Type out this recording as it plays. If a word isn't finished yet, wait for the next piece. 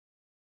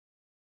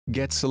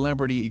Get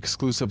celebrity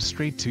exclusive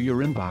straight to your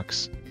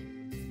inbox.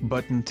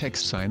 Button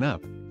text sign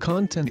up.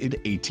 Content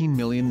id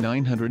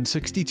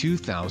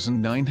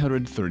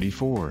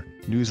 18,962,934.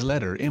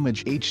 Newsletter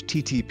image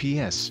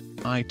https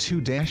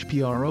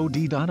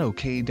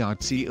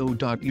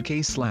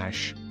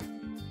i2-prod.ok.co.uk/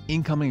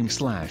 incoming /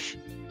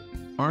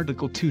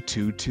 article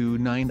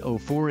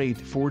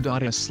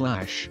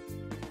 2229048.4.s/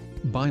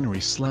 binary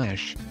 /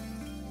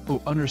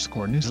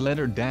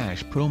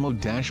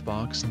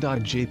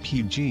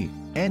 o_newsletter-promo-box.jpg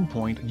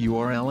endpoint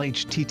URL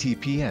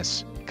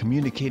https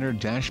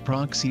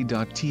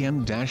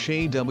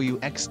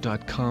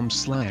communicator-proxy.tm-awx.com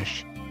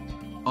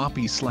 /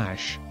 opi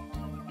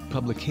 /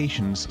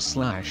 publications /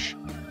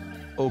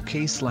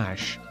 ok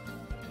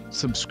 /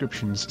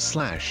 subscriptions /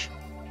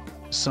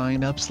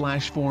 sign up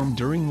 / form.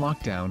 During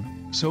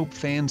lockdown, soap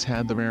fans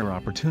had the rare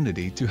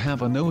opportunity to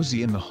have a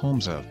nosy in the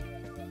homes of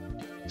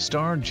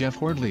star Jeff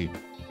Hordley.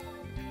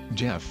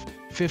 Jeff,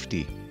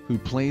 50, who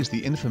plays the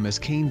infamous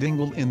Cain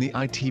Dingle in the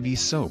ITV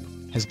soap,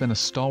 has been a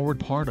stalwart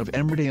part of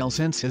Emmerdale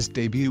since his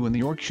debut in the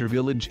Yorkshire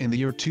village in the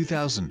year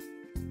 2000.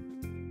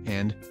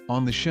 And,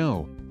 on the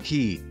show,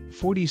 he,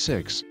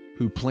 46,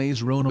 who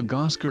plays Rona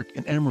Goskirk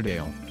in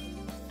Emmerdale.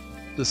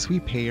 The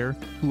sweet pair,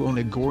 who own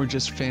a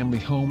gorgeous family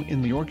home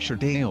in the Yorkshire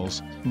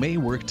Dales, may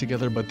work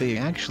together, but they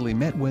actually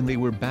met when they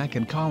were back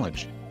in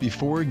college,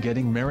 before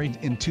getting married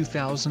in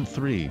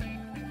 2003.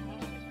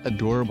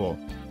 Adorable.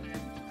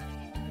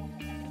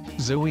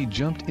 Zoe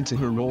jumped into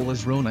her role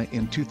as Rona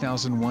in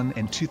 2001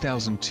 and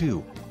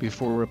 2002,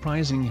 before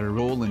reprising her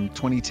role in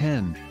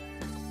 2010.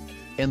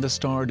 And the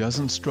star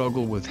doesn't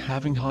struggle with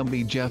having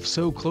hubby Jeff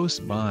so close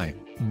by,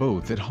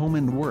 both at home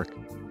and work.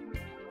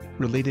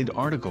 Related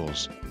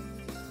articles.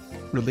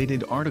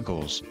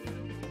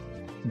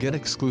 Get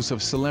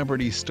exclusive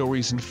celebrity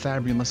stories and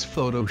fabulous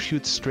photo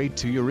shoots straight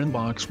to your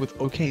inbox with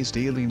OK's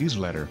daily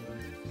newsletter.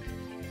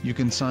 You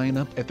can sign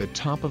up at the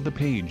top of the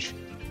page.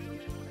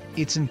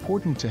 It's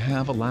important to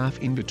have a laugh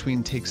in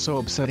between takes so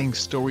upsetting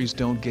stories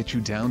don't get you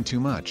down too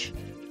much.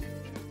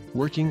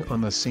 Working on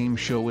the same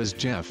show as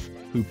Jeff,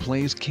 who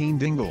plays Cain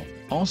Dingle,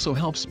 also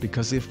helps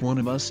because if one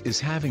of us is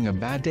having a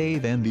bad day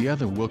then the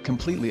other will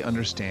completely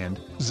understand,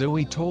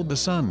 Zoe told The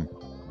Sun.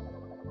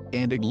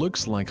 And it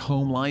looks like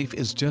home life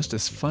is just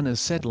as fun as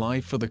set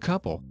life for the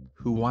couple,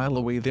 who while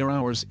away their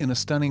hours in a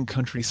stunning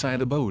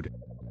countryside abode.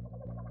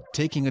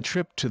 Taking a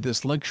trip to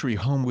this luxury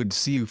home would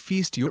see you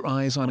feast your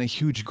eyes on a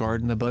huge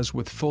garden abuzz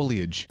with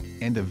foliage,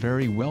 and a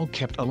very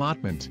well-kept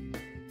allotment.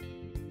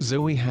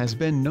 Zoe has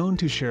been known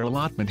to share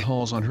allotment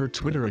hauls on her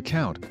Twitter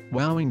account,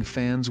 wowing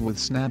fans with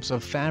snaps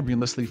of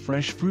fabulously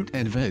fresh fruit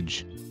and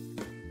veg.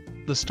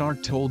 The star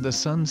told The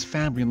Sun's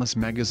Fabulous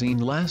magazine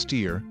last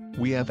year,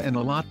 "We have an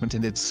allotment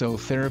and it's so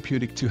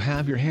therapeutic to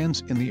have your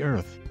hands in the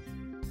earth.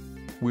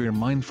 We're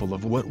mindful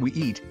of what we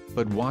eat,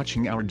 but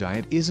watching our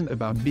diet isn't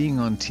about being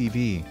on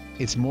TV,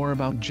 it's more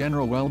about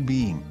general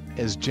well-being,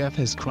 as Jeff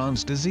has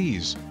Crohn's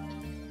disease."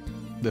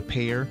 The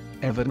pair,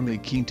 evidently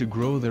keen to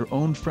grow their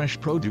own fresh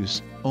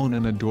produce, own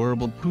an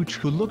adorable pooch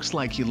who looks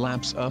like he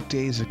laps up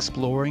days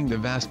exploring the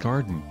vast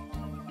garden.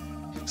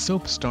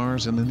 Soap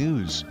stars in the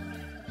news.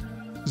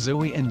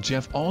 Zoe and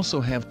Jeff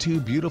also have two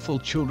beautiful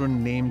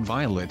children named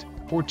Violet,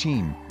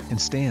 14, and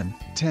Stan,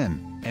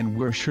 10. And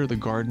we're sure the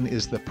garden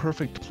is the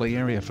perfect play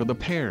area for the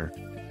pair.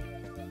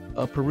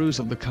 A peruse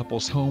of the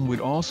couple's home would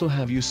also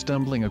have you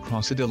stumbling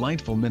across a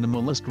delightful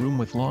minimalist room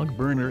with log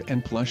burner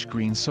and plush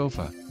green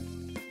sofa.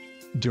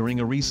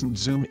 During a recent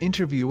Zoom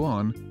interview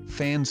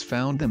fans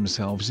found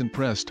themselves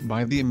impressed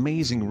by the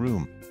amazing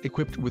room,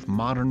 equipped with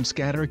modern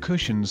scatter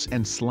cushions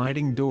and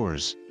sliding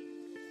doors.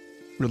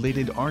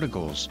 Related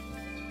articles.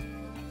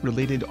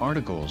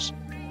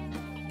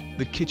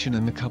 The kitchen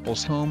in the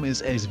couple's home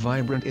is as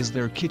vibrant as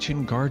their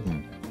kitchen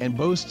garden, and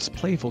boasts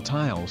playful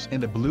tiles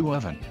and a blue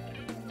oven.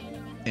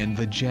 And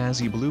the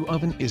jazzy blue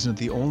oven isn't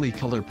the only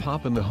color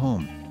pop in the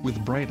home,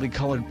 with brightly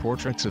colored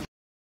portraits of